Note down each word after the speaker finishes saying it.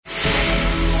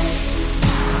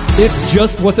It's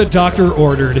just what the doctor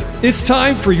ordered. It's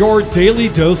time for your daily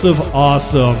dose of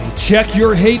awesome. Check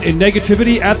your hate and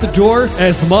negativity at the door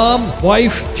as mom,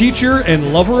 wife, teacher,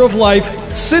 and lover of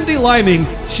life, Cindy Liming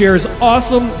shares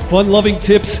awesome, fun-loving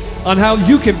tips on how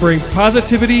you can bring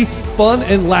positivity, fun,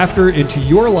 and laughter into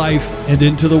your life and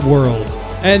into the world.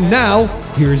 And now,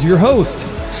 here's your host,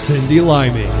 Cindy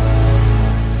Liming.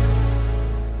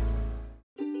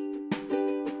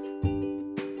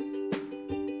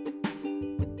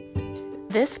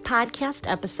 This podcast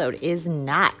episode is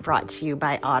not brought to you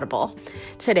by Audible.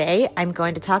 Today, I'm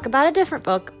going to talk about a different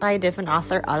book by a different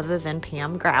author other than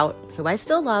Pam Grout, who I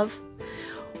still love.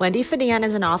 Wendy Fidan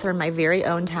is an author in my very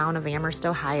own town of Amherst,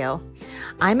 Ohio.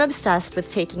 I'm obsessed with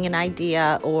taking an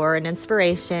idea or an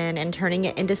inspiration and turning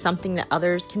it into something that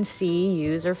others can see,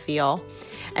 use, or feel.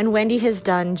 And Wendy has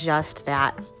done just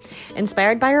that.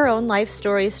 Inspired by her own life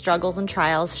stories, struggles, and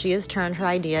trials, she has turned her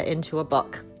idea into a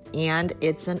book. And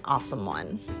it's an awesome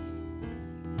one.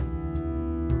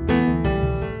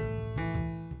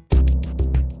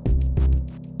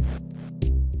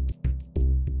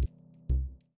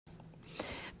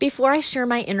 Before I share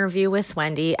my interview with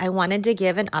Wendy, I wanted to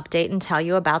give an update and tell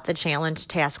you about the challenge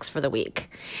tasks for the week.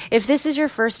 If this is your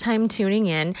first time tuning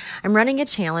in, I'm running a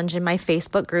challenge in my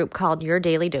Facebook group called Your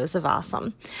Daily Dose of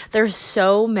Awesome. There's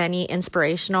so many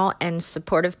inspirational and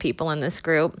supportive people in this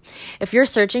group. If you're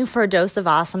searching for a dose of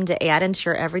awesome to add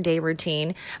into your everyday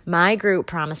routine, my group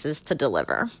promises to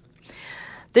deliver.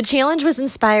 The challenge was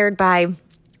inspired by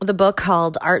the book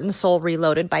called Art and Soul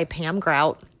Reloaded by Pam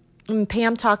Grout. And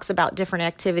Pam talks about different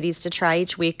activities to try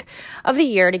each week of the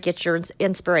year to get your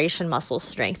inspiration muscles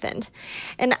strengthened.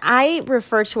 And I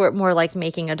refer to it more like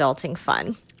making adulting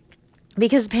fun.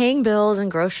 Because paying bills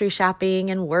and grocery shopping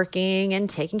and working and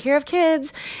taking care of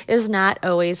kids is not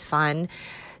always fun.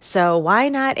 So why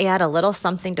not add a little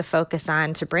something to focus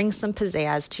on to bring some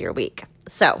pizzazz to your week?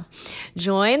 So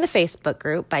join the Facebook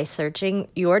group by searching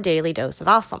Your Daily Dose of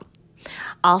Awesome.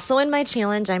 Also in my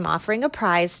challenge, I'm offering a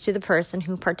prize to the person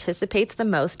who participates the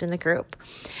most in the group.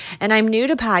 And I'm new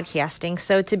to podcasting,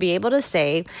 so to be able to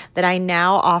say that I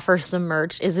now offer some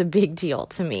merch is a big deal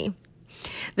to me.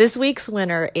 This week's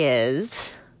winner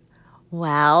is,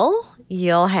 well,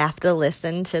 you'll have to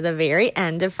listen to the very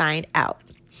end to find out.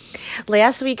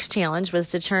 Last week's challenge was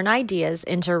to turn ideas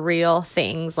into real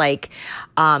things, like,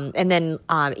 and then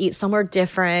eat somewhere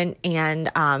different. And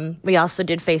we also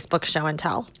did Facebook show and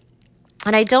tell.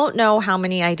 And I don't know how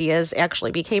many ideas actually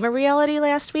became a reality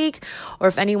last week or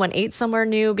if anyone ate somewhere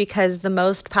new, because the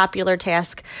most popular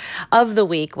task of the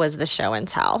week was the show and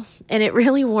tell. And it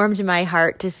really warmed my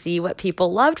heart to see what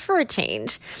people loved for a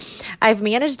change. I've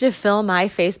managed to fill my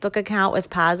Facebook account with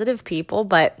positive people,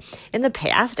 but in the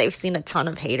past, I've seen a ton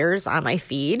of haters on my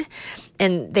feed.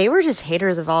 And they were just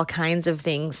haters of all kinds of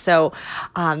things. So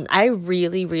I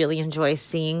really, really enjoy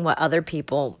seeing what other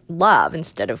people love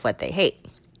instead of what they hate.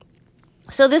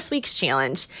 So this week's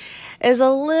challenge is a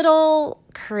little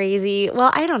crazy.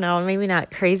 Well, I don't know, maybe not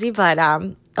crazy, but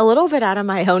a little bit out of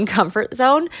my own comfort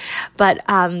zone. But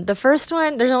the first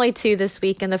one, there's only two this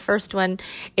week, and the first one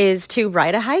is to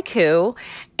write a haiku,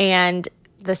 and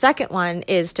the second one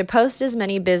is to post as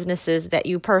many businesses that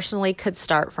you personally could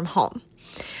start from home.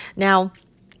 Now,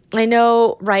 I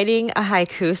know writing a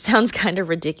haiku sounds kind of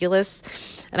ridiculous,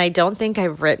 and I don't think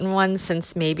I've written one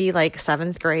since maybe like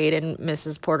 7th grade in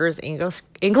Mrs. Porter's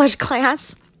English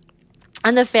class.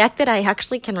 And the fact that I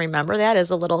actually can remember that is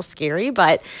a little scary,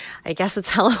 but I guess it's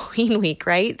Halloween week,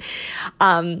 right?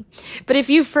 But if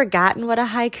you've forgotten what a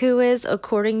haiku is,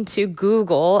 according to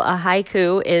Google, a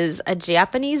haiku is a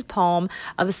Japanese poem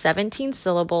of 17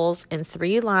 syllables in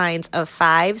 3 lines of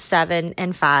 5, 7,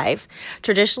 and 5,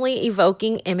 traditionally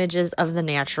evoking images of the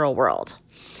natural world.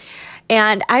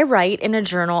 And I write in a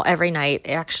journal every night.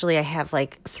 Actually, I have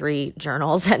like 3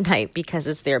 journals at night because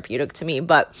it's therapeutic to me.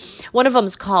 But one of them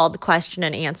is called Question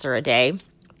and Answer a Day.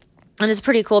 And it's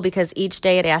pretty cool because each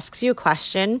day it asks you a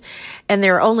question, and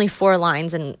there are only 4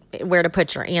 lines and where to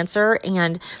put your answer.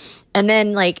 And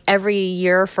then like every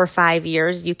year for 5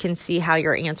 years, you can see how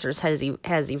your answers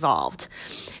has evolved.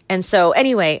 And so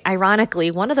anyway,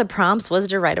 ironically, one of the prompts was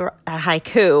to write a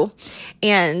haiku,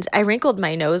 and I wrinkled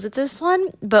my nose at this one,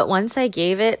 but once I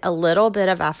gave it a little bit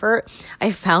of effort,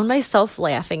 I found myself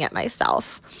laughing at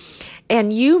myself.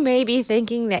 And you may be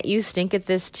thinking that you stink at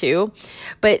this too,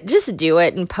 but just do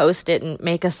it and post it and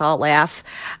make us all laugh.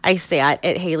 I sat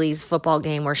at Haley's football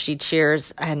game where she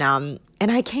cheers, and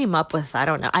I came up with,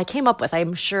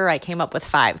 I'm sure I came up with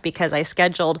 5 because I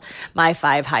scheduled my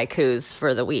 5 haikus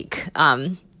for the week.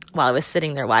 While I was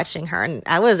sitting there watching her, and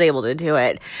I was able to do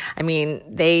it. I mean,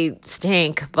 they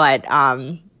stink, but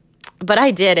But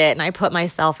I did it and I put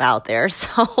myself out there.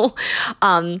 So,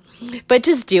 but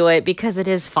just do it because it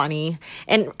is funny.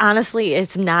 And honestly,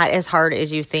 it's not as hard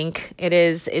as you think it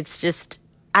is. It's just,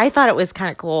 I thought it was kind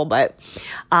of cool, but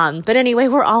anyway,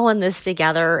 we're all in this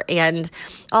together. And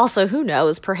also, who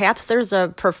knows, perhaps there's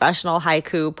a professional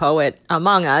haiku poet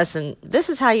among us, and this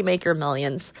is how you make your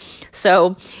millions.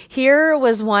 So here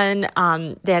was one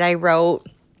that I wrote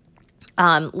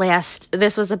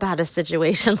this was about a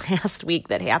situation last week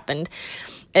that happened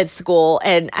at school.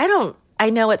 And I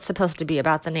know it's supposed to be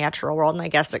about the natural world, and I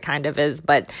guess it kind of is,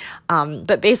 but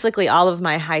basically all of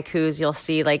my haikus, you'll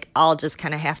see, like, all just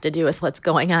kind of have to do with what's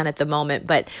going on at the moment.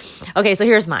 But okay, so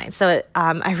here's mine. So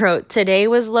I wrote, today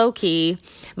was low key,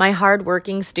 my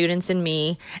hardworking students and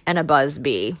me, and a buzz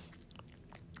bee.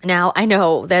 Now, I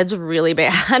know that's really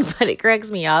bad, but it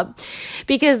cracks me up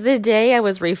because the day I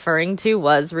was referring to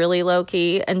was really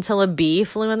low-key until a bee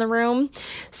flew in the room.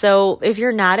 So if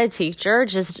you're not a teacher,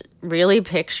 just really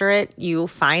picture it. You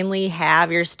finally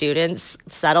have your students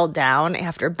settled down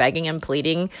after begging and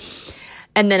pleading,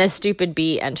 and then a stupid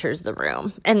bee enters the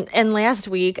room. And last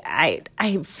week, I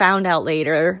found out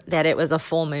later that it was a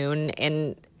full moon,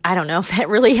 and I don't know if that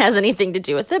really has anything to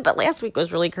do with it, but last week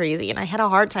was really crazy and I had a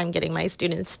hard time getting my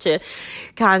students to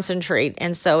concentrate.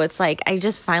 And so it's like, I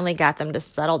just finally got them to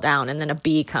settle down, and then a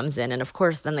bee comes in, and of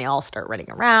course, then they all start running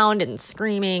around and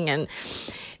screaming, and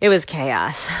it was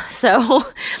chaos. So,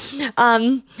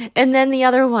 and then the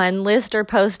other one, list or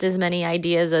post as many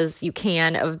ideas as you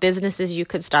can of businesses you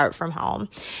could start from home.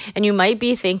 And you might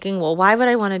be thinking, well, why would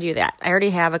I want to do that? I already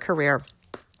have a career.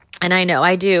 And I know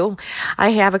I do. I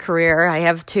have a career. I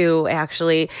have two,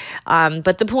 actually.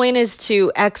 But the point is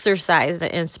to exercise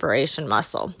the inspiration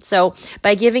muscle. So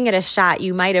by giving it a shot,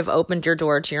 you might have opened your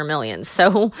door to your millions.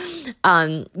 So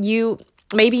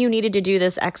maybe you needed to do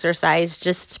this exercise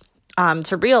just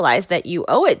to realize that you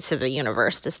owe it to the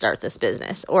universe to start this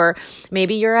business. Or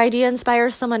maybe your idea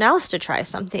inspires someone else to try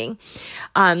something.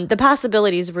 The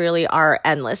possibilities really are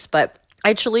endless, but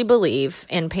I truly believe,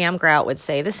 and Pam Grout would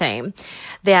say the same,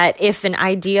 that if an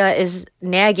idea is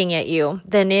nagging at you,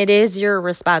 then it is your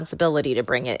responsibility to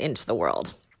bring it into the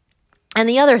world. And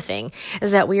the other thing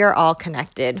is that we are all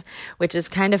connected, which is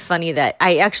kind of funny that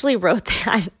I actually wrote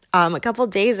that a couple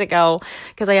days ago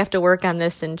because I have to work on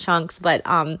this in chunks. But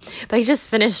I just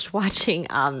finished watching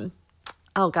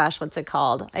oh gosh, what's it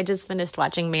called? I just finished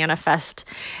watching Manifest.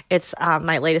 It's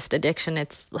my latest addiction.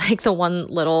 It's like the one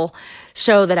little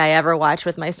show that I ever watched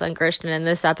with my son Christian. In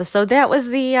this episode, that was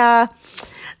the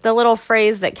little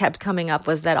phrase that kept coming up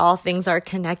was that all things are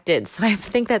connected. So I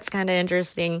think that's kind of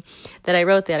interesting that I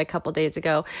wrote that a couple days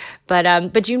ago.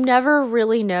 But you never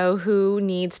really know who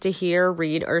needs to hear,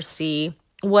 read, or see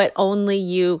what only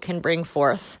you can bring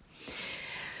forth.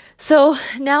 So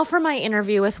now for my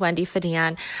interview with Wendy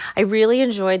Feddan. I really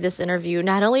enjoyed this interview,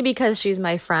 not only because she's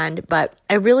my friend, but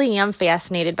I really am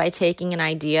fascinated by taking an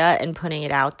idea and putting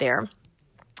it out there.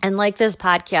 And like this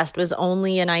podcast was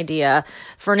only an idea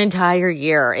for an entire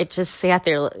year. It just sat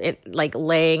there like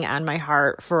laying on my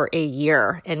heart for a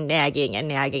year and nagging,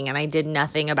 and I did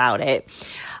nothing about it.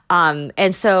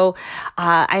 And so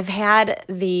I've had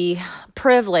the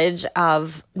privilege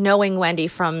of knowing Wendy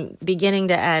from beginning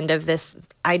to end of this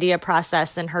idea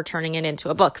process and her turning it into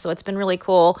a book. So it's been really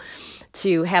cool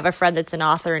to have a friend that's an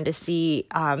author and to see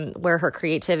where her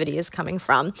creativity is coming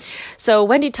from. So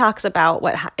Wendy talks about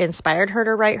what inspired her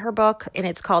to write her book, and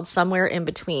it's called Somewhere in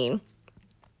Between.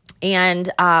 And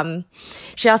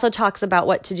she also talks about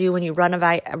what to do when you run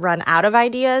out of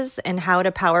ideas and how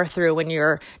to power through when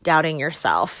you're doubting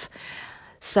yourself.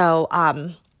 So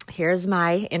here's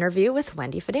my interview with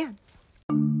Wendy Feddan.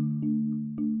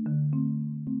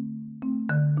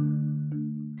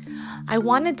 I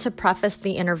wanted to preface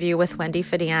the interview with Wendy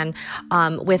Feddan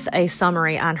with a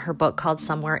summary on her book called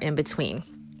Somewhere in Between.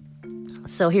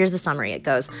 So here's the summary. It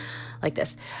goes like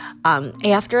this.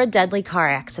 After a deadly car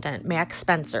accident, Max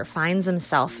Spencer finds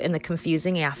himself in the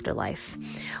confusing afterlife.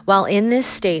 While in this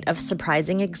state of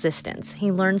surprising existence,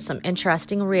 he learns some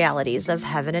interesting realities of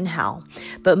heaven and hell,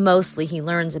 but mostly he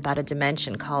learns about a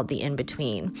dimension called the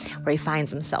in-between, where he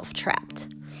finds himself trapped.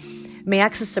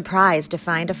 Max is surprised to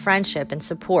find a friendship and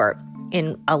support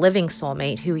in a living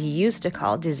soulmate who he used to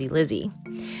call Dizzy Lizzie.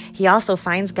 He also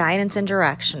finds guidance and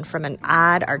direction from an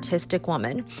odd, artistic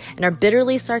woman and a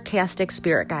bitterly sarcastic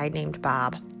spirit guide named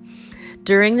Bob.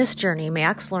 During this journey,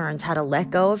 Max learns how to let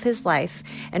go of his life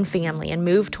and family and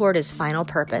move toward his final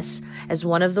purpose as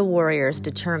one of the warriors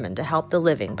determined to help the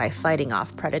living by fighting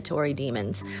off predatory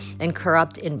demons and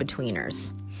corrupt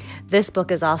in-betweeners. This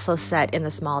book is also set in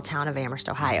the small town of Amherst,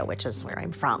 Ohio, which is where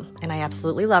I'm from. And I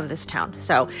absolutely love this town.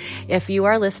 So if you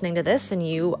are listening to this and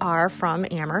you are from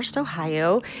Amherst,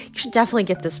 Ohio, you should definitely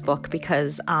get this book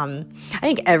because I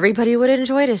think everybody would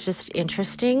enjoy it. It's just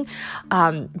interesting.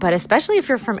 But especially if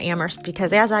you're from Amherst,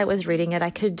 because as I was reading it, I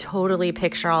could totally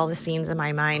picture all the scenes in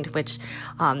my mind, which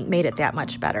made it that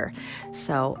much better.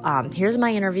 So here's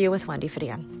my interview with Wendy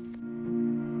Fadian.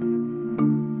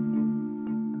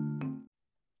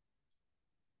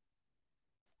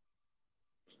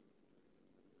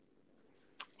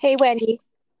 Hey, Wendy.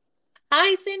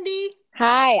 Hi, Cindy.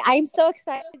 Hi. I'm so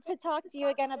excited to talk to you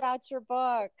again about your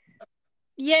book.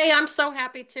 Yay, I'm so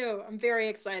happy too. I'm very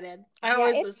excited. I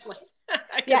always was like,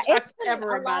 I could talk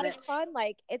forever about it. It's been a lot of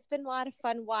fun. It's been a lot of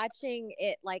fun watching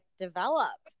it develop.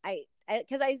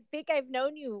 Because I think I've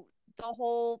known you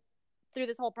through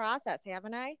this whole process,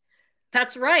 haven't I?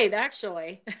 That's right,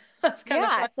 actually. That's kind of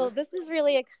fun. So this is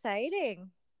really exciting.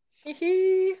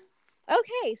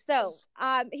 Okay, so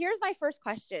here's my first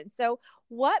question. So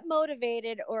what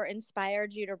motivated or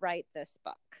inspired you to write this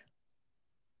book?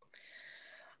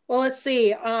 Well, let's see.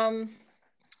 There are,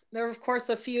 of course,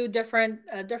 a few different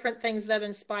things that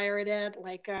inspired it.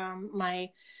 Like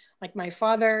my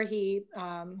father, he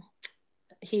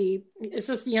it's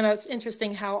just, it's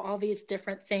interesting how all these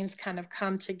different things kind of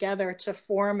come together to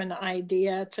form an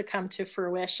idea to come to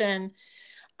fruition.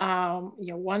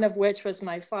 One of which was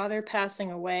my father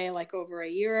passing away over a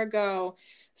year ago.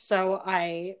 So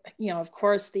I, of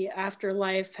course, the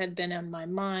afterlife had been in my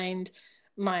mind.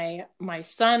 My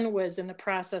son was in the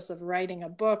process of writing a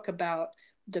book about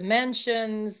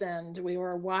dimensions, and we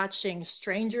were watching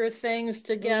Stranger Things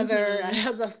together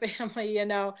as a family,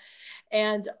 and,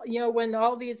 when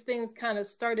all these things kind of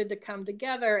started to come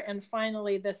together, and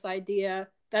finally this idea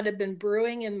that had been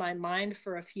brewing in my mind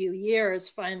for a few years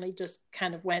finally just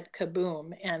kind of went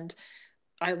kaboom. And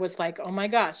I was like, oh my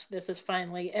gosh, this is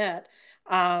finally it.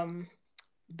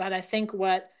 But I think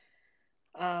what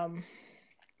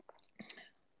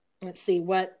made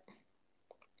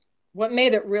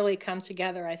it really come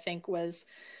together, I think, was,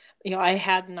 I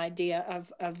had an idea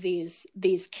of these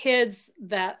kids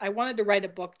that I wanted to write a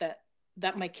book that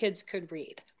my kids could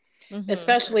read,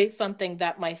 especially something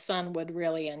that my son would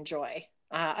really enjoy.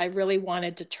 I really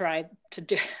wanted to try to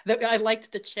do that. I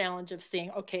liked the challenge of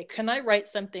seeing, okay, can I write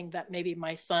something that maybe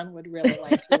my son would really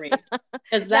like to read?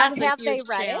 Because that's a huge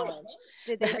challenge.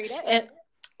 Did they read it?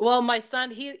 Well, my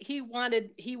son, he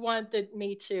wanted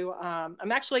me to,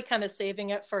 I'm actually kind of saving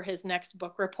it for his next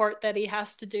book report that he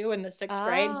has to do in the 6th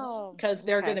grade, because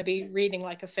they're going to be reading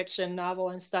a fiction novel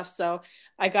and stuff. So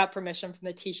I got permission from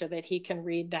the teacher that he can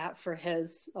read that for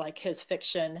his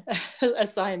fiction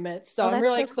assignment. So I'm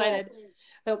really excited. Cool.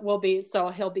 He'll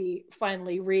be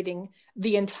finally reading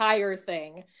the entire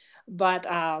thing. But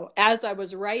as I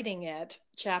was writing it,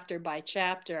 chapter by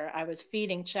chapter, I was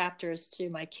feeding chapters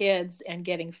to my kids and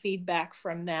getting feedback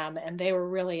from them. And they were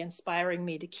really inspiring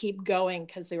me to keep going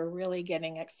because they were really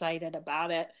getting excited about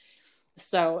it.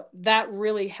 So that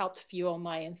really helped fuel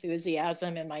my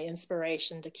enthusiasm and my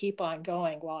inspiration to keep on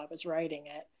going while I was writing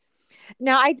it.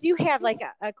 Now, I do have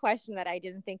a question that I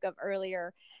didn't think of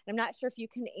earlier. I'm not sure if you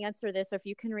can answer this or if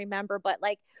you can remember, but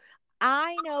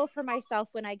I know for myself,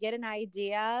 when I get an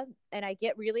idea and I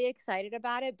get really excited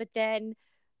about it, but then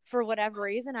for whatever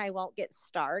reason, I won't get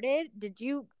started. Did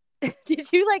you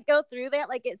go through that?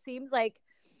 It seems like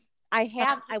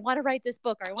I want to write this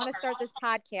book or I want to start this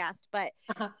podcast, but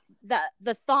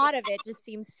the thought of it just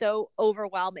seems so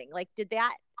overwhelming. Did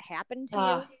that happen to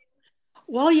you?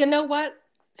 Well, you know what?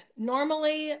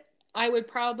 Normally I would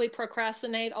probably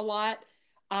procrastinate a lot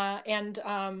and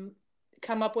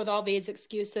come up with all these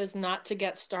excuses not to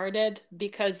get started,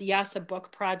 because yes, a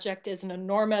book project is an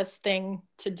enormous thing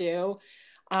to do.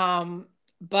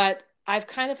 But I've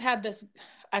kind of had this,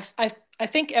 I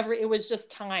think it was just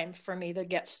time for me to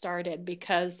get started,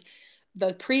 because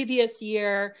the previous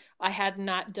year I had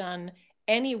not done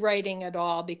any writing at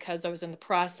all because I was in the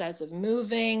process of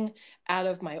moving out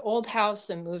of my old house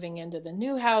and moving into the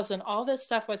new house, and all this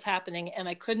stuff was happening, and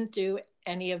I couldn't do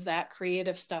any of that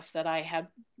creative stuff that I had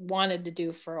wanted to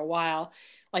do for a while.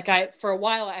 For a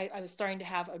while, I was starting to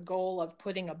have a goal of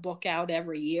putting a book out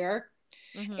every year.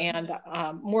 And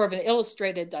more of an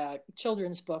illustrated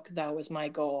children's book, though, was my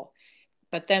goal.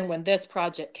 But then when this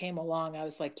project came along, I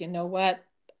was like, you know what?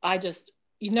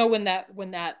 When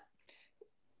that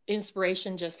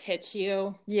inspiration just hits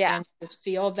you, and you just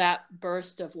feel that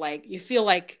burst of you feel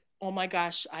like, oh my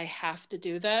gosh, I have to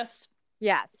do this.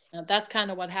 Yes. And that's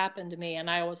kind of what happened to me. And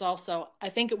I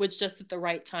think it was just at the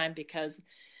right time, because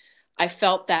I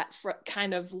felt that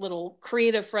kind of little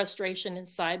creative frustration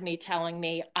inside me telling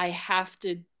me I have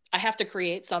to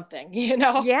create something, you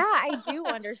know? Yeah, I do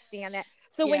understand that.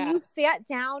 So when Yeah. you sat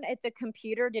down at the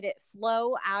computer, did it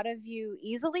flow out of you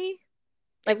easily?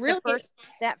 It Like really,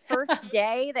 that first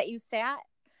day that you sat?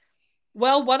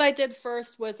 well, what I did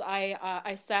first was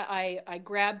I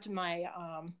grabbed my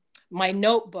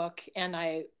notebook, and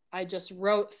I just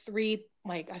wrote three,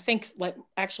 like, I think, like,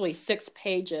 actually 6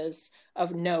 pages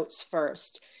of notes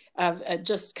first, of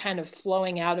just kind of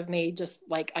flowing out of me, just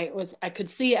like I could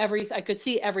see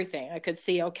everything. I could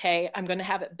see, okay, I'm going to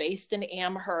have it based in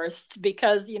Amherst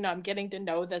because, I'm getting to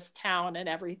know this town and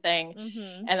everything.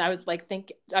 Mm-hmm. And I was like,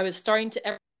 I was starting to,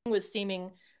 everything was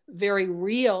seeming very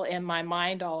real in my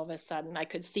mind. All of a sudden I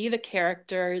could see the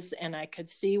characters, and I could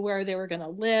see where they were going to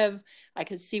live. I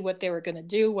could see what they were going to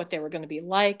do, what they were going to be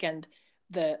like, and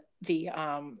the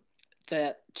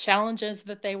challenges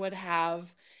that they would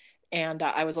have. And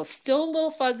I was still a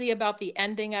little fuzzy about the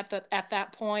ending at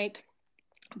that point,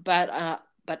 but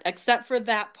except for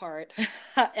that part,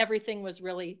 everything was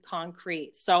really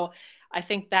concrete. So I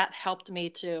think that helped me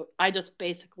to. I just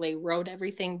basically wrote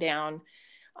everything down,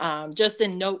 just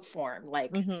in note form,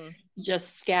 like, Mm-hmm.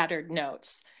 just scattered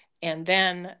notes. And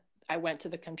then I went to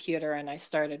the computer and I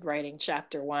started writing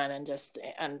chapter one,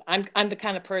 and I'm the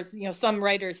kind of person, some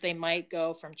writers, they might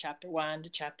go from chapter one to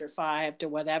chapter five to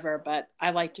whatever, but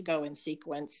I like to go in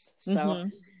sequence. So Mm-hmm.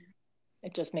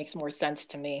 it just makes more sense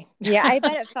to me. Yeah, I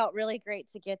bet it felt really great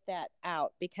to get that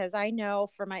out, because I know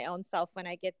for my own self, when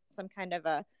I get some kind of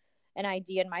an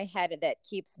idea in my head that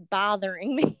keeps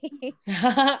bothering me,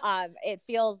 it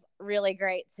feels really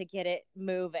great to get it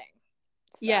moving.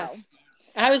 So. Yes.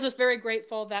 I was just very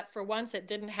grateful that for once it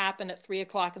didn't happen at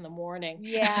 3:00 in the morning.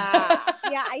 Yeah.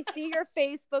 Yeah. I see your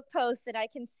Facebook post, and I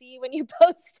can see when you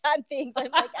post on things. I'm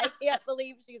like, I can't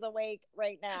believe she's awake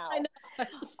right now. I know.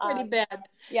 It's pretty bad.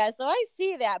 Yeah. So I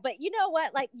see that. But you know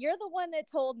what? Like, you're the one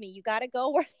that told me you got to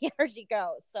go where the energy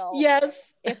goes. So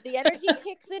Yes. if the energy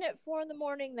kicks in at 4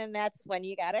 a.m, then that's when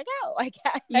you got to go, I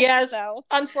guess. Yes. So,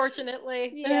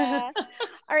 unfortunately. yeah.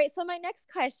 All right. So my next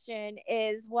question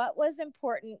is, what was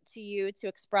important to you to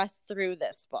express through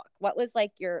this book? What was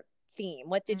like your theme?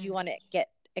 What did you want to get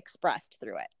expressed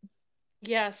through it?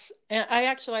 Yes. And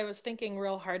I was thinking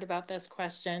real hard about this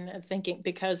question, and thinking,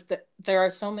 because there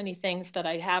are so many things that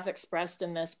I have expressed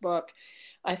in this book.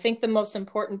 I think the most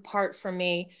important part for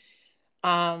me,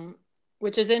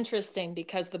 which is interesting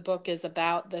because the book is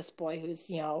about this boy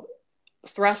who's,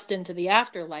 thrust into the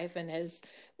afterlife and his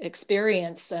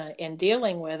experience in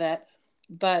dealing with it.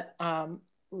 But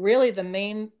really the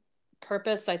main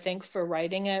purpose, I think, for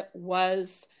writing it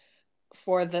was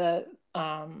for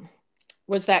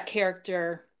was that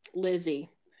character, Lizzie,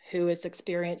 who is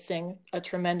experiencing a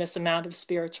tremendous amount of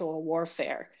spiritual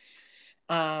warfare,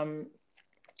 the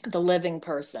living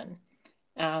person.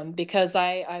 Because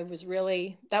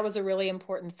that was a really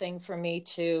important thing for me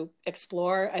to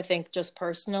explore. I think just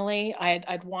personally,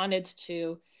 I'd wanted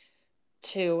to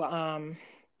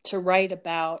write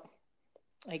about,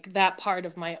 like, that part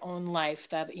of my own life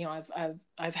that,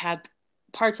 I've had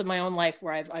parts of my own life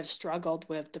where I've struggled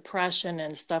with depression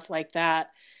and stuff like that.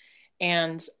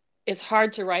 And it's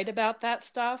hard to write about that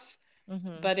stuff.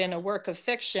 Mm-hmm. But in a work of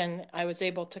fiction, I was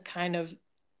able to kind of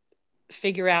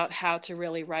figure out how to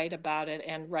really write about it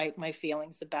and write my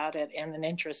feelings about it in an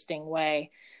interesting way.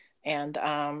 And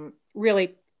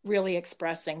really, really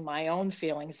expressing my own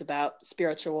feelings about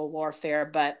spiritual warfare,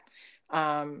 but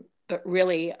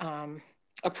really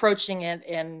approaching it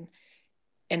in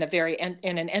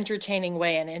an entertaining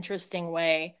way, an interesting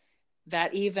way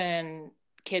that even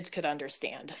kids could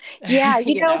understand. Yeah.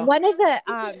 You know, one of the,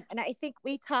 and I think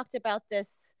we talked about this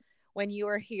when you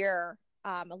were here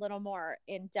a little more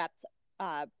in depth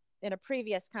in a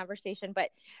previous conversation, but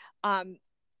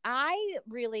I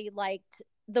really liked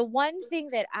the one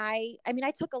thing that I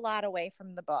took a lot away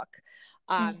from the book.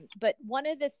 But one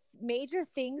of the major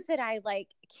things that I like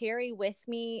carry with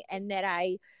me and that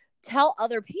I tell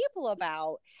other people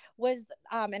about was,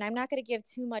 and I'm not going to give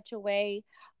too much away,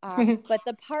 but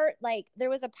the part, like, there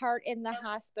was a part in the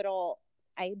hospital,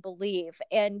 I believe,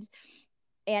 and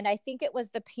I think it was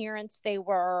the parents, they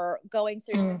were going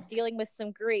through dealing with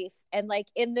some grief, and like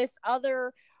in this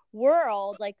other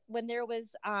world, like when there was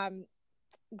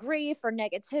grief or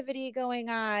negativity going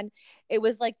on, it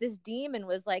was like this demon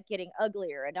was like getting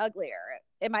uglier and uglier.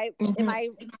 Am I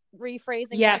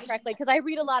rephrasing that correctly? Because I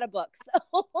read a lot of books.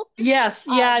 So. Yes,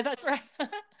 yeah, that's right.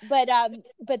 but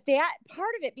that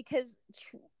part of it, because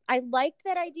I liked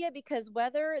that idea, because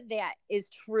whether that is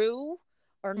true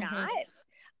or not,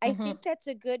 I think that's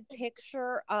a good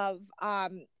picture of,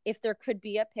 if there could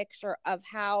be a picture of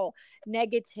how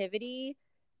negativity,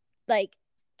 like,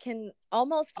 can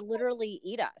almost literally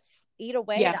eat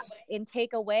away at us and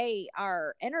take away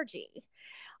our energy.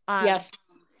 Yes.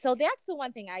 So that's the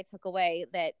one thing I took away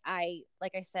that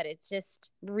like I said, it's just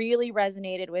really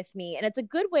resonated with me. And it's a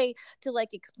good way to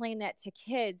like explain that to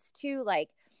kids too. Like,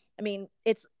 I mean,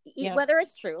 it's whether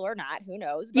it's true or not, who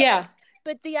knows? But,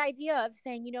 but the idea of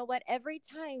saying, you know what, every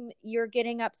time you're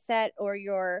getting upset or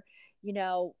you're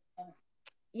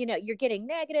getting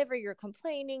negative or you're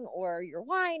complaining or you're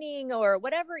whining or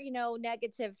whatever,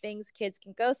 negative things kids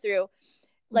can go through.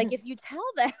 Like if you tell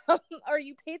them or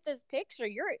you paint this picture,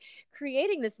 you're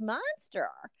creating this monster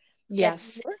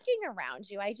that's working around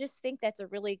you. I just think that's a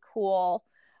really cool.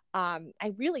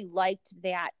 I really liked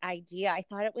that idea. I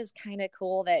thought it was kind of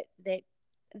cool that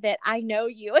I know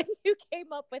you and you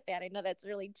came up with that. I know that's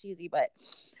really cheesy, but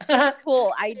it's a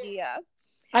cool idea.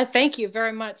 I thank you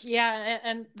very much. Yeah.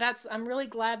 And I'm really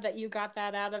glad that you got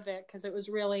that out of it, because it was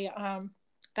really,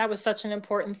 that was such an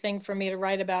important thing for me to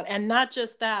write about. And not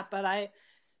just that, but I'm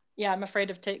afraid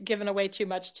of giving away too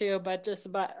much too, but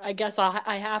I guess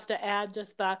I have to add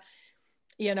just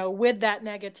with that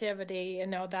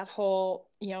negativity, that whole,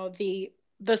 the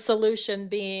solution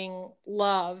being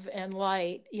love and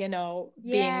light, being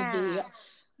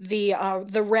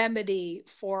the remedy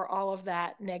for all of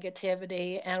that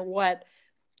negativity, and what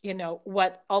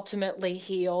ultimately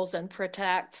heals and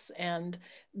protects. And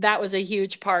that was a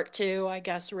huge part too, I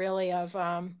guess, really of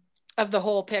the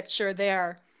whole picture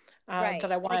there. Right.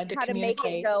 That I wanted to communicate. To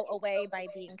make it go away by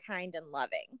being kind and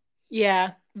loving.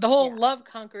 Yeah. The whole love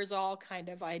conquers all kind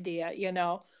of idea,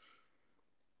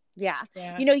 Yeah.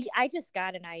 I just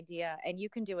got an idea and you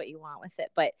can do what you want with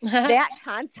it. But that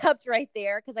concept right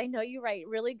there, because I know you write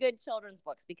really good children's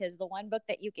books, because the one book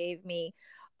that you gave me,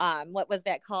 what was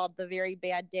that called? The Very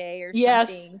Bad Day or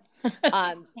something.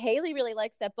 Haley really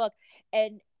likes that book.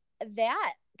 And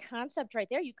that concept right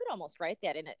there, you could almost write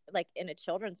that in a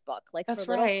children's book, like that's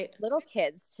for little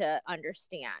kids to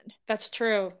understand. That's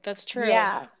true.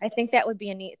 Yeah, I think that would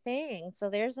be a neat thing. So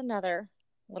there's another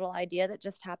little idea that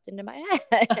just hopped into my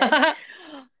head.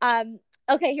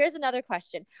 Okay, here's another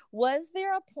question. Was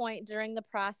there a point during the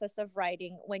process of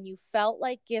writing when you felt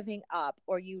like giving up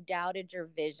or you doubted your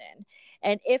vision?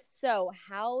 And if so,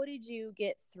 how did you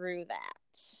get through that?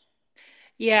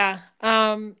 Yeah.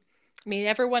 I mean,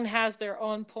 everyone has their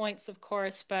own points, of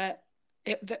course, but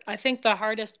I think the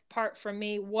hardest part for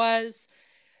me was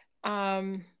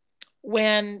when,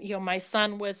 my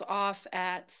son was off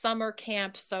at summer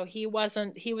camp. So he was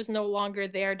no longer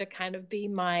there to kind of be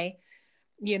my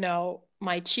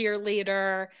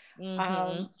cheerleader.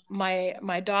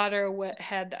 My daughter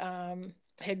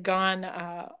had gone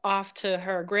off to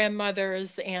her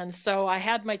grandmother's, and so I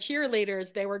had my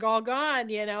cheerleaders. They were all gone,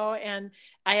 and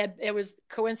it was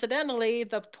coincidentally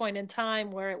the point in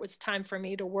time where it was time for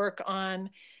me to work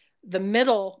on the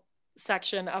middle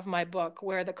section of my book,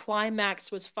 where the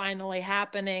climax was finally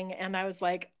happening, and I was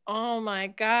like, oh my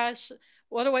gosh,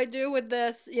 what do I do with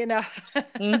this? I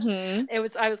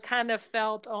was kind of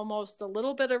felt almost a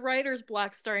little bit of writer's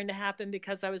block starting to happen,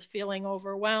 because I was feeling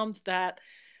overwhelmed that,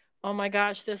 oh my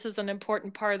gosh, this is an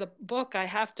important part of the book. I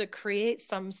have to create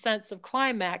some sense of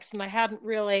climax. And I hadn't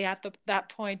really at that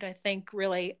point, I think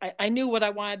really, I knew what I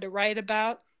wanted to write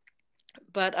about,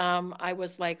 but I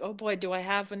was like, oh boy, do I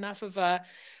have enough of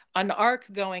an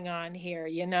arc going on here,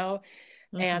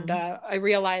 And I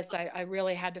realized I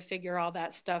really had to figure all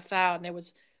that stuff out. And it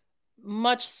was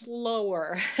much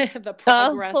slower. The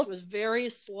progress was very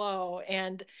slow.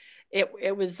 And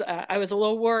it was, I was a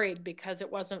little worried because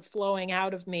it wasn't flowing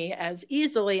out of me as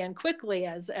easily and quickly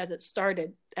as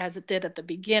it did at the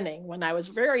beginning, when I was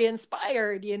very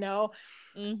inspired,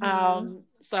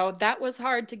 so that was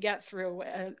hard to get through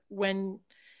and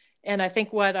I think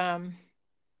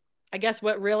I guess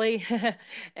what really,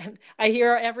 and I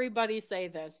hear everybody say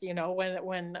this,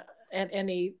 when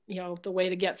any, the way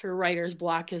to get through writer's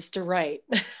block is to write.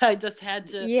 I just had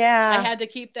to, I had to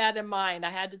keep that in mind. I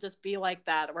had to just be like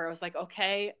that, where I was like,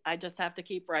 okay, I just have to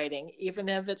keep writing. Even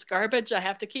if it's garbage, I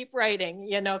have to keep writing,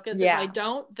 because if I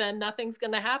don't, then nothing's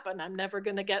going to happen. I'm never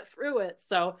going to get through it.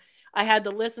 So I had to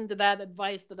listen to that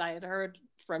advice that I had heard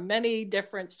from many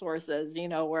different sources,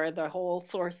 where the whole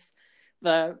source,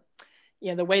 the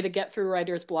way to get through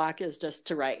writer's block is just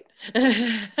to write.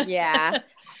 Yeah.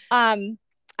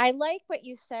 I like what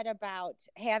you said about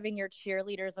having your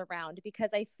cheerleaders around, because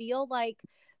I feel like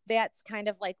that's kind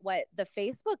of like what the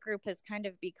Facebook group has kind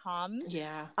of become.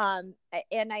 Yeah.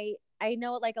 And I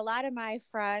know like a lot of my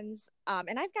friends,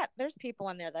 and there's people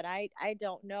in there that I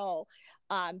don't know,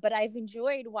 But I've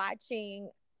enjoyed watching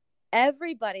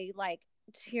everybody like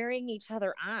cheering each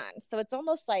other on. So it's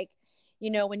almost like,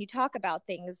 when you talk about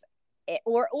things,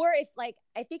 or if like,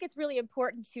 I think it's really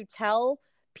important to tell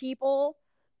people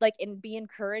like, and be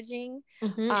encouraging,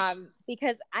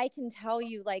 because I can tell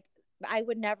you, like, I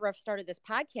would never have started this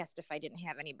podcast if I didn't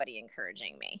have anybody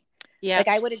encouraging me. Yeah. Like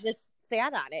I would have just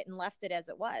sat on it and left it as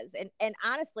it was. And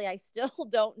honestly, I still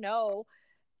don't know,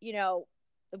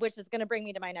 which is going to bring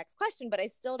me to my next question, but I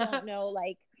still don't know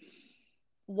like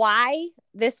why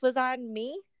this was on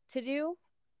me to do.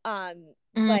 But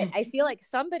I feel like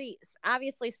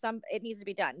obviously it needs to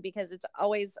be done, because it's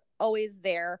always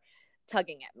there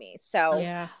tugging at me. So,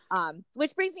 yeah.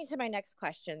 Which brings me to my next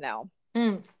question though.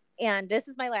 And this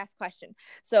is my last question.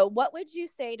 So what would you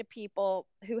say to people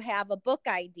who have a book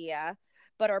idea,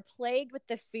 but are plagued with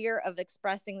the fear of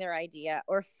expressing their idea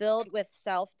or filled with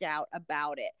self-doubt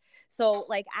about it? So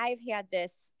like, I've had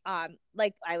this,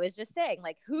 like I was just saying,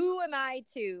 like, who am I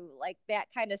to, like, that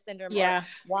kind of syndrome? Yeah. Or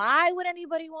why would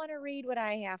anybody want to read what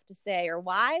I have to say? Or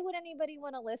why would anybody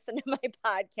want to listen to my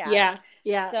podcast? Yeah.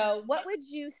 Yeah. So what would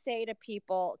you say to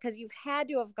people? Because you've had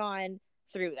to have gone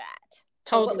through that.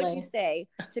 Totally. So what would you say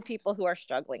to people who are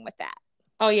struggling with that?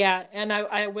 Oh yeah. And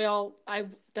I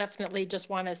definitely just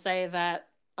want to say that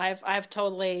I've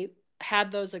totally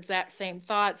had those exact same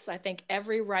thoughts. I think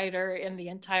every writer in the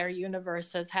entire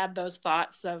universe has had those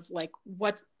thoughts of like,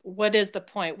 what is the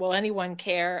point? Will anyone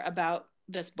care about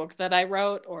this book that I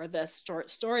wrote, or this short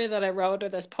story that I wrote, or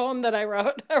this poem that I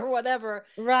wrote, or whatever?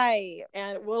 Right.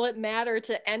 And will it matter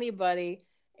to anybody?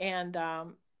 And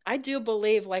I do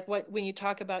believe, like, when you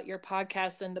talk about your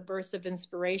podcast and the burst of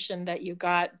inspiration that you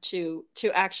got to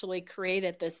actually create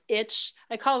it, this itch,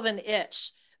 I call it an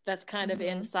itch that's kind of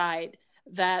inside,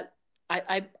 that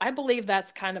I believe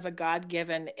that's kind of a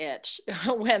God-given itch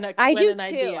when an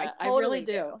idea. I totally really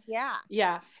do. Yeah.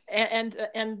 Yeah. And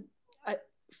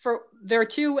there are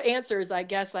two answers, I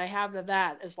guess, I have to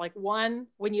that. Is like, one,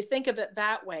 when you think of it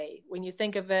that way, when you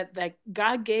think of it that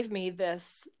God gave me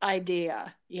this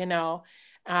idea,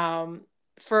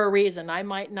 for a reason. I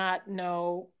might not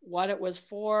know what it was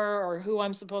for or who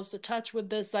I'm supposed to touch with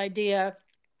this idea,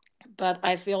 but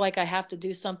I feel like I have to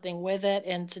do something with it,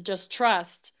 and to just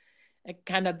trust.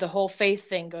 Kind of the whole faith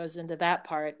thing goes into that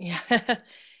part.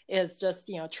 Is just,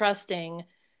 trusting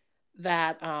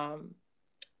that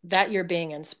that you're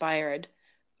being inspired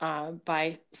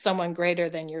by someone greater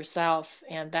than yourself,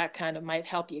 and that kind of might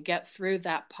help you get through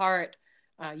that part.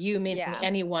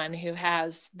 Anyone who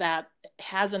has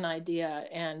an idea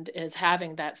and is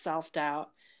having that self-doubt,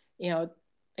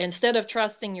 instead of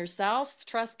trusting yourself,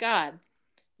 trust God.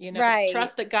 Right.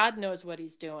 Trust that God knows what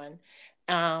he's doing.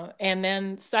 And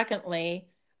then secondly,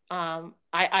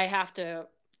 I have to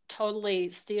totally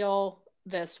steal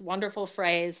this wonderful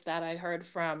phrase that I heard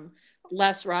from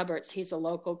Les Roberts. He's a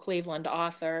local Cleveland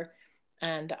author,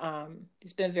 and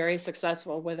he's been very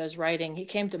successful with his writing. He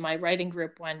came to my writing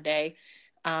group one day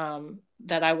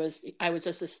that I was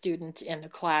just a student in the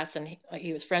class, and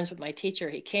he was friends with my teacher.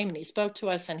 He came and he spoke to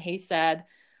us, and he said,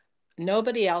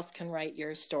 "Nobody else can write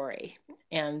your story."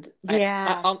 And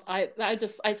I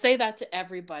say that to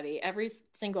everybody. Every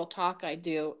single talk I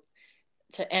do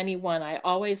to anyone, I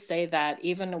always say that,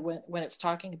 even when it's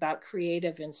talking about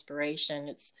creative inspiration,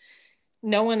 it's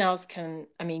no one else can.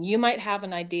 I mean, you might have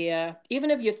an idea,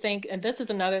 even if you think, and this is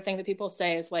another thing that people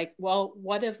say, is like, well,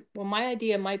 my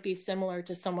idea might be similar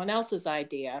to someone else's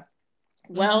idea.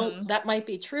 Well, that might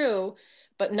be true,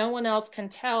 but no one else can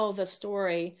tell the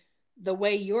story the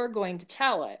way you're going to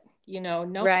tell it.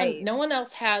 No one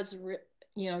else has,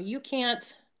 you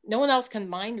can't, no one else can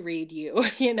mind read you,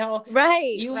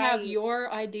 Right. You have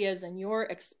your ideas and your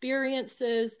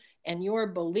experiences and your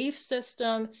belief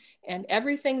system, and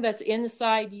everything that's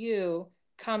inside you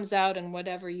comes out in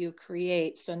whatever you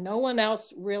create. So no one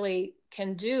else really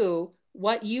can do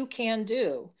what you can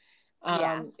do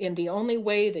in the only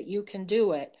way that you can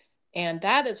do it. And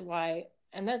that is why,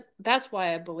 that's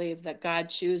why I believe that God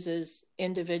chooses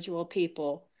individual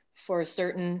people for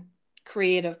certain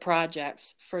creative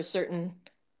projects, for certain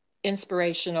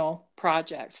inspirational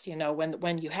projects.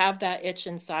 When you have that itch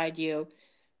inside you,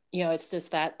 it's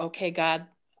just that, okay, God,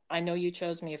 I know you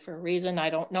chose me for a reason. I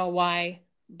don't know why,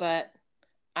 but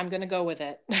I'm going to go with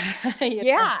it.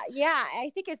 Yeah.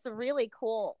 I think it's a really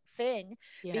cool thing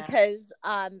because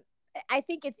I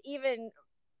think it's even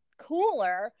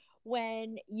cooler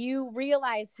when you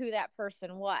realize who that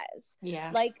person was.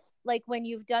 Yeah. Like like when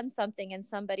you've done something and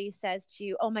somebody says to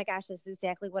you, oh my gosh, this is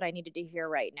exactly what I needed to hear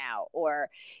right now. Or,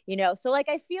 so like,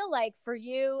 I feel like for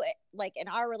you, like in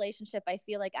our relationship, I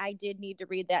feel like I did need to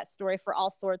read that story for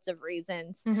all sorts of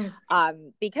reasons.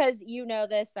 Because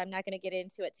this, I'm not going to get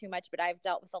into it too much, but I've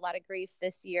dealt with a lot of grief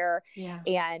this year. Yeah.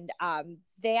 And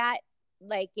that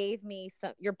like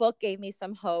your book gave me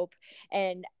some hope.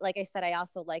 And like I said, I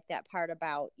also like that part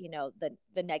about, the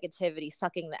negativity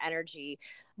sucking the energy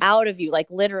out of you, like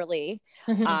literally.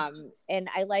 And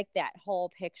I like that whole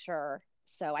picture.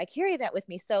 So I carry that with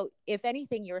me. So if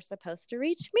anything, you're supposed to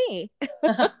reach me.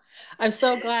 I'm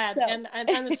so glad. So. And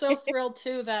I'm so thrilled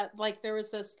too, that like there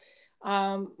was this,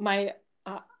 a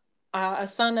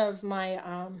son of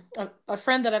my, a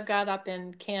friend that I've got up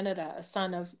in Canada, a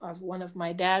son of one of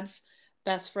my dad's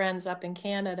best friends up in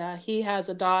Canada. He has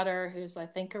a daughter who's, I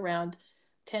think, around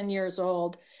 10 years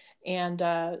old. And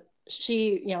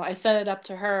she, I sent it up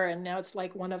to her, and now it's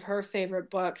like one of her favorite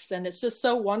books. And it's just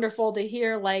so wonderful to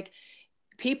hear like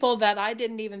people that I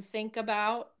didn't even think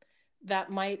about that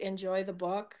might enjoy the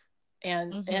book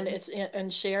and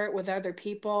share it with other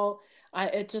people.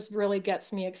 It just really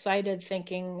gets me excited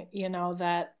thinking,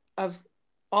 that of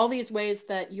all these ways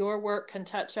that your work can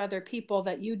touch other people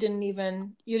that you didn't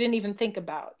even think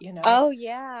about, Oh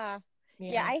yeah.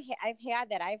 Yeah. I've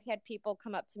had that. I've had people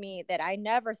come up to me that I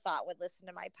never thought would listen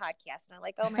to my podcast. And I'm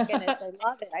like, oh my goodness, I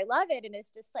love it. I love it. And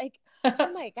it's just like,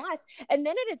 oh my gosh. And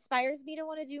then it inspires me to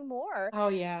want to do more. Oh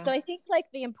yeah. So I think like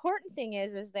the important thing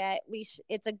is that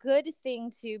it's a good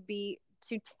thing to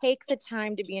take the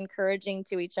time to be encouraging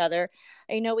to each other.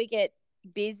 I know we get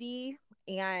busy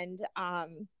and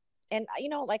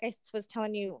like I was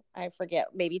telling you, I forget,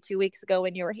 maybe 2 weeks ago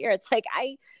when you were here, it's like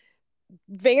I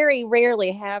very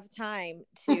rarely have time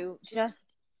to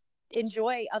just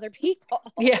enjoy other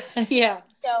people. Yeah.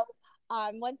 So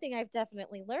one thing I've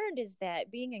definitely learned is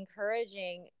that being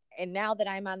encouraging, and now that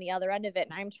I'm on the other end of it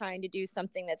and I'm trying to do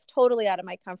something that's totally out of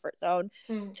my comfort zone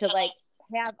to like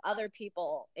have other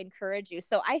people encourage you.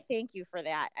 So I thank you for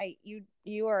that.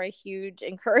 You are a huge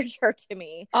encourager to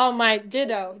me. Oh, my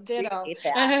ditto.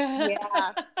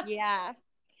 That. Yeah.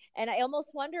 And I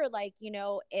almost wonder, like,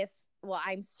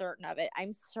 I'm certain of it.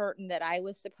 I'm certain that I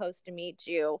was supposed to meet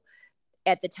you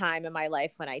at the time in my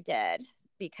life when I did,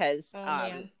 because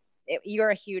you're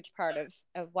a huge part of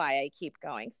why I keep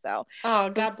going. So,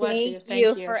 God bless you.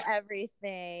 Thank you for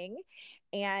everything.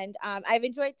 And I've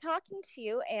enjoyed talking to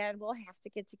you, and we'll have to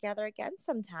get together again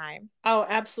sometime. Oh,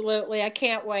 absolutely. I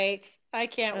can't wait.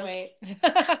 Wait.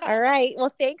 All right.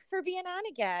 Well, thanks for being on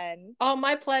again. Oh,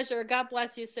 my pleasure. God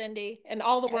bless you, Cindy, and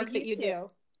all the work that you do.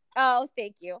 Oh,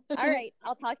 thank you. All right.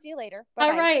 I'll talk to you later.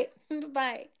 Bye-bye. All right.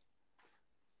 Bye.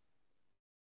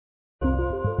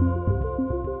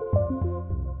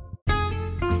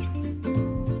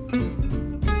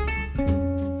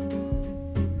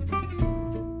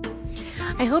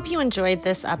 I hope you enjoyed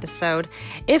this episode.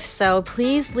 If so,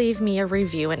 please leave me a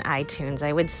review in iTunes.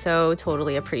 I would so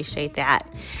totally appreciate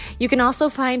that. You can also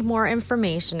find more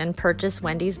information and purchase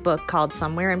Wendy's book called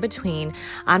Somewhere in Between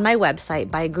on my website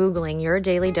by Googling Your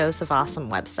Daily Dose of Awesome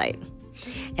website.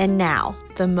 And now,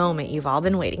 the moment you've all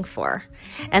been waiting for.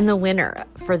 And the winner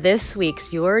for this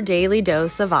week's Your Daily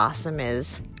Dose of Awesome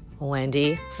is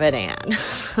Wendy Fadan.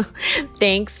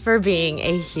 Thanks for being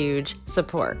a huge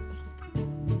support.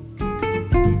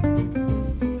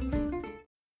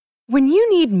 When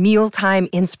you need mealtime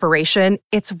inspiration,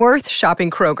 it's worth shopping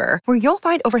Kroger, where you'll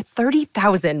find over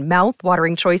 30,000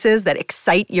 mouth-watering choices that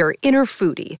excite your inner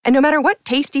foodie. And no matter what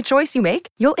tasty choice you make,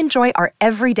 you'll enjoy our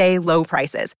everyday low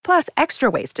prices, plus extra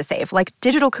ways to save, like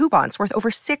digital coupons worth over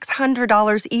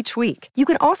 $600 each week. You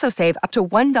can also save up to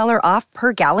 $1 off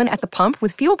per gallon at the pump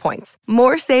with fuel points.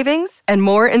 More savings and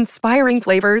more inspiring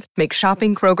flavors make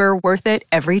shopping Kroger worth it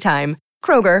every time.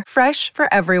 Kroger, fresh for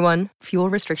everyone. Fuel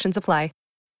restrictions apply.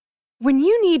 When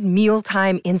you need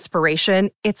mealtime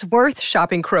inspiration, it's worth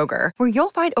shopping Kroger, where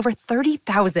you'll find over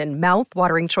 30,000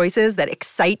 mouth-watering choices that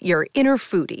excite your inner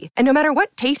foodie. And no matter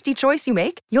what tasty choice you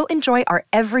make, you'll enjoy our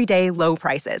everyday low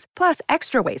prices, plus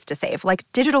extra ways to save, like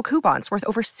digital coupons worth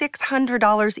over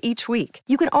 $600 each week.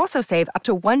 You can also save up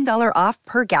to $1 off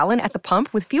per gallon at the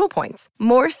pump with fuel points.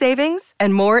 More savings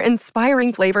and more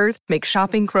inspiring flavors make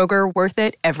shopping Kroger worth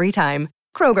it every time.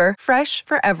 Kroger, fresh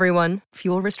for everyone.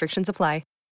 Fuel restrictions apply.